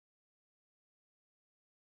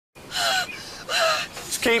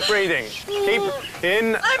Just keep breathing. Keep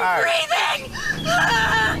in, I'm out. breathing!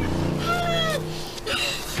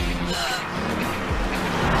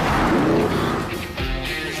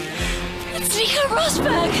 It's Nico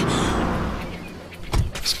Rosberg!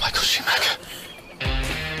 It's Michael Schumacher.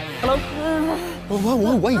 Hello?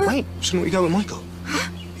 Whoa, wait. Shouldn't we go with Michael?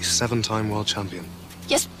 He's 7-time world champion.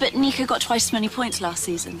 Yes, but Nico got twice as many points last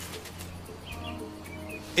season.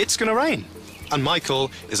 It's gonna rain. And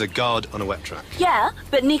Michael is a guard on a wet track. Yeah,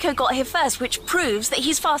 but Nico got here first, which proves that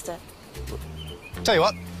he's faster. Tell you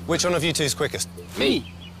what, which one of you two is quickest?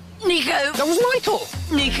 Me. Nico! That was Michael!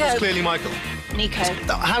 Nico! It's clearly Michael. Nico.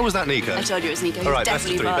 How was that, Nico? I told you it was Nico. All He's right, best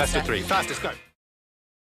of definitely three, faster. best of three. Fastest, go.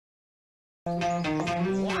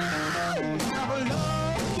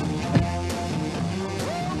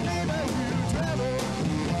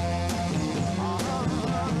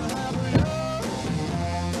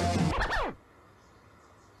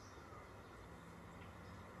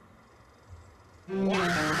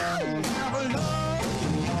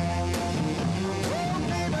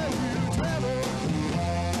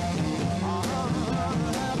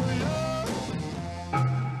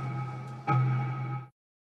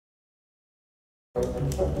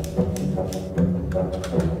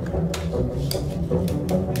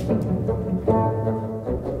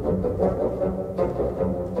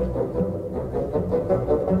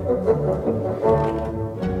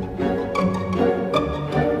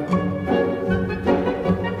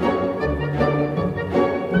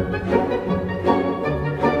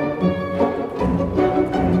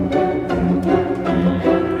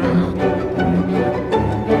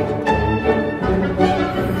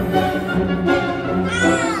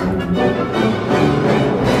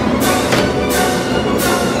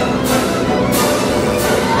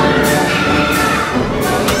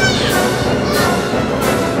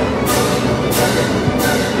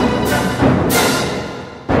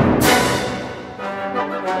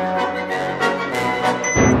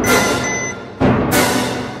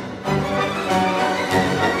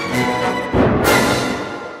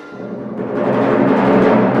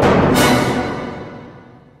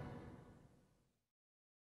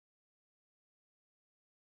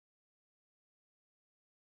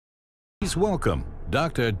 Please welcome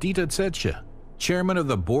Dr. Dieter Zetsche, Chairman of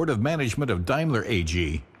the Board of Management of Daimler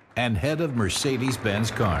AG and Head of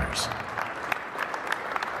Mercedes-Benz Cars.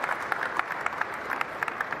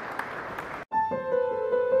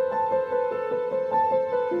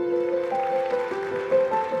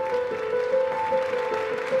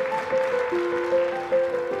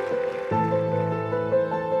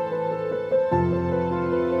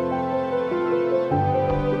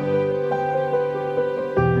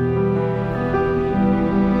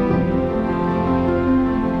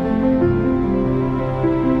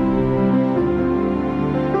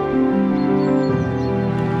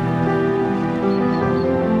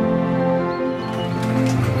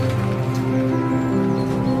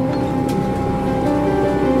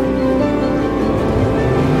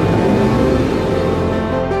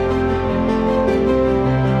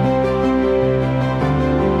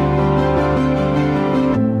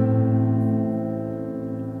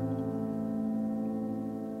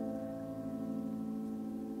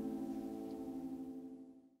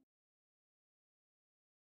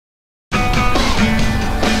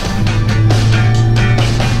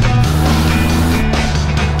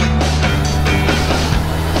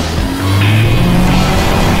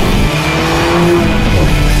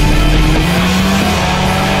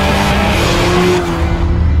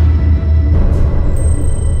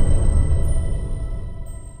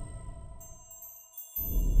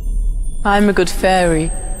 I'm a good fairy,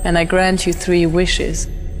 and I grant you 3 wishes.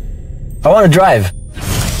 I want to drive.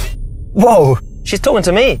 Whoa, she's talking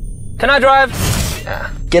to me. Can I drive?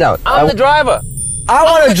 Get out. I'm the driver. I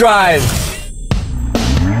want to drive.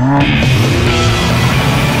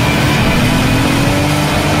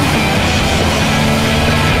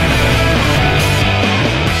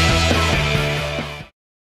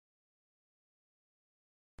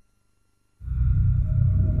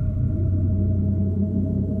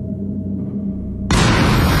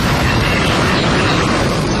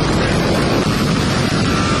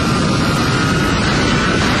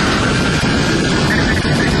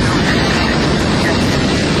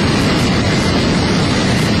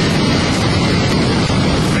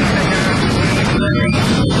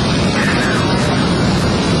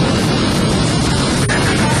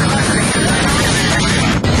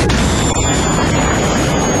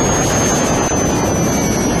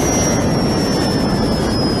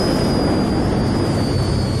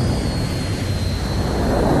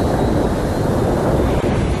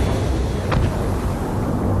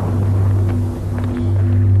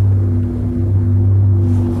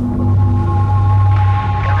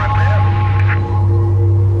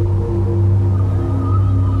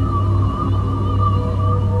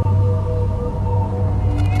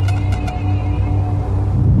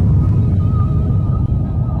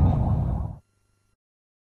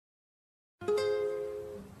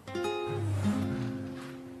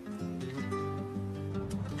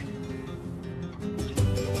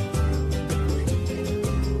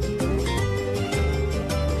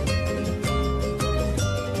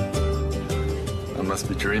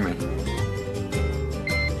 dreaming.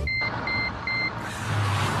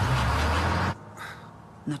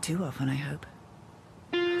 Not too often, I hope.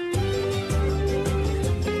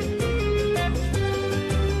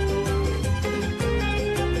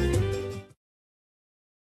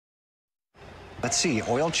 Let's see,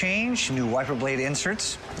 oil change, new wiper blade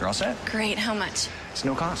inserts. You're all set? Great, how much? It's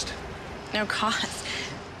no cost. No cost.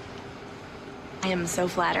 I am so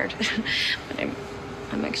flattered. But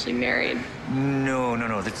I'm actually married. No.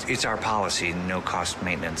 It's our policy, no cost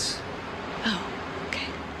maintenance. Oh, okay.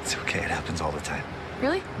 It's okay, it happens all the time.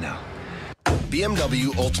 Really? No.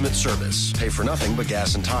 BMW Ultimate Service. Pay for nothing but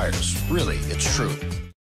gas and tires. Really, it's true.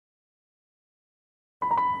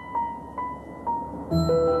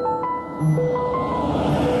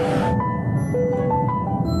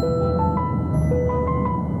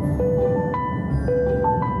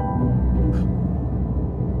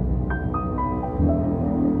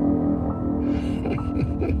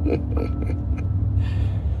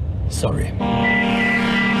 Sorry.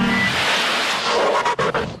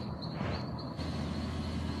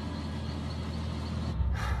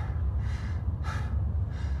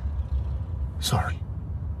 Sorry.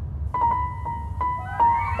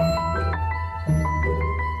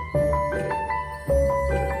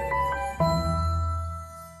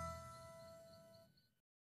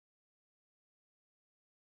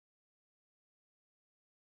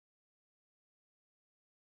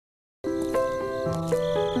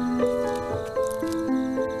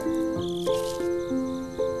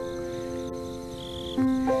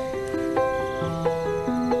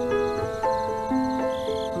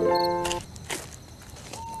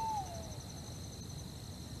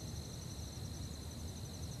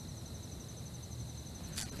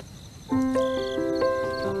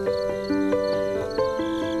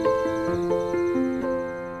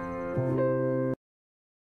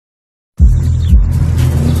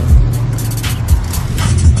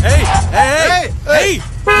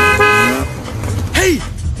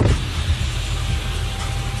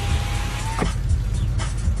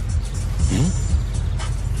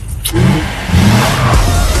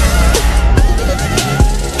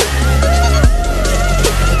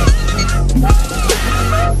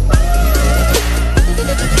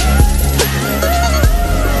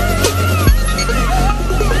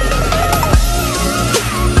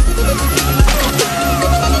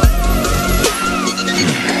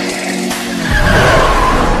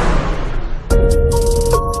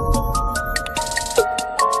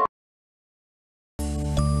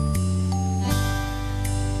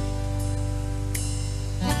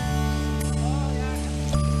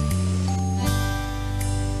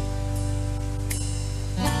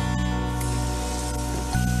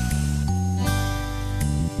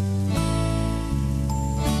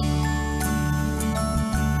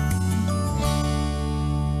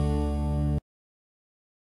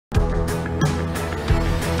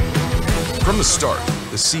 From the start,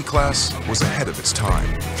 the C-Class was ahead of its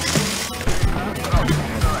time.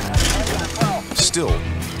 Still,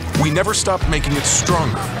 we never stopped making it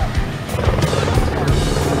stronger,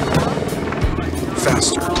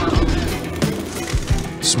 faster,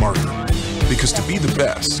 smarter. Because to be the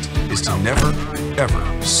best is to never,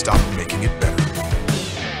 ever stop making it better.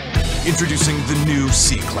 Introducing the new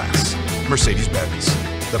C-Class, Mercedes-Benz.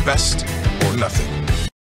 The best or nothing.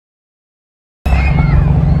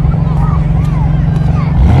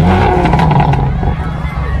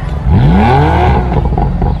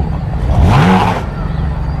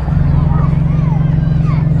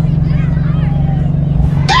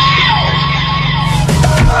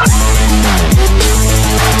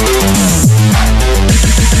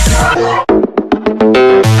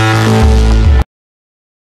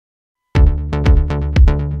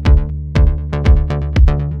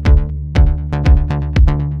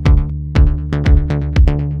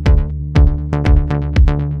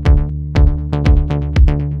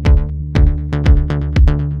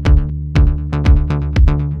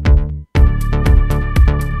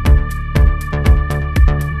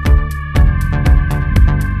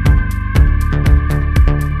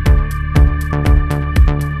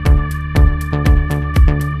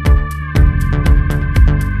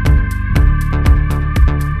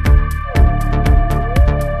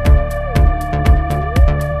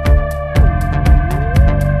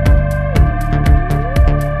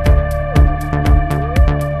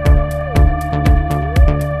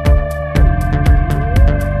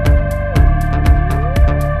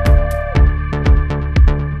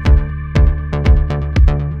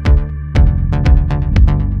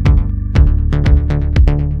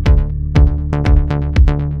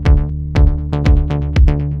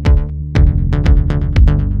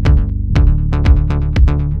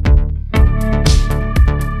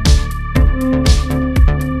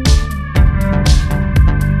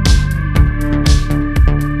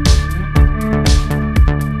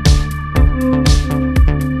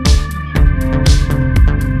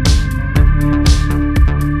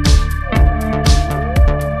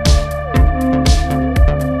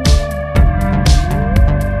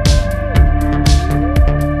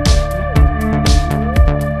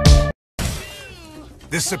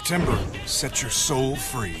 This September, set your soul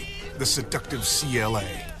free. The seductive CLA,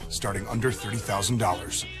 starting under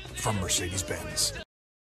 $30,000 from Mercedes-Benz.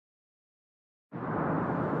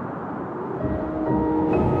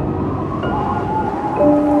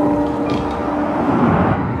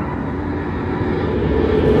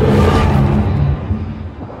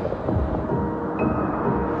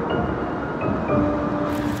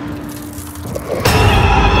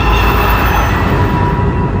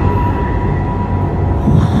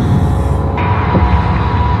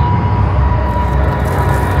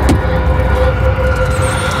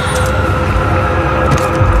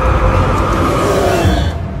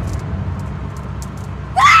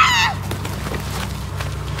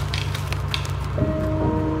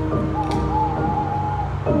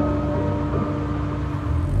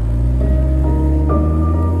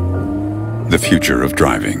 The future of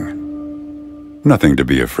driving. Nothing to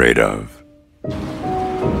be afraid of.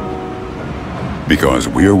 Because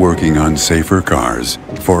we're working on safer cars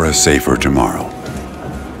for a safer tomorrow.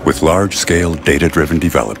 With large-scale data-driven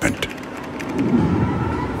development.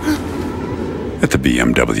 At the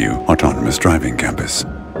BMW Autonomous Driving Campus.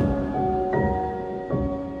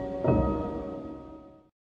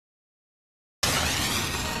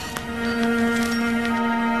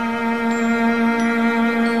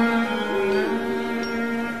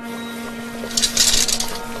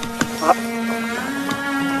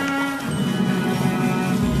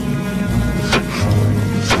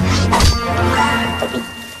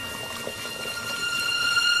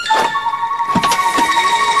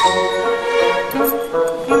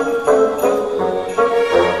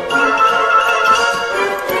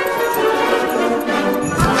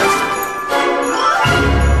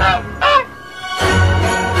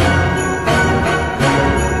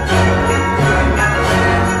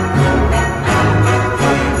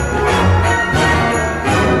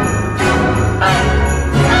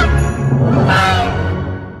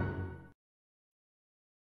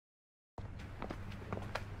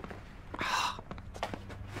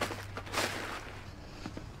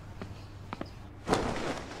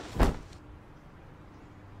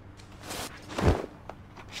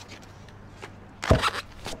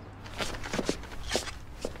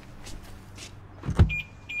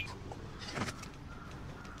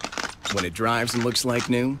 When it drives and looks like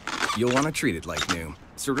new, you'll want to treat it like new.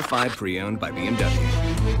 Certified pre-owned by BMW.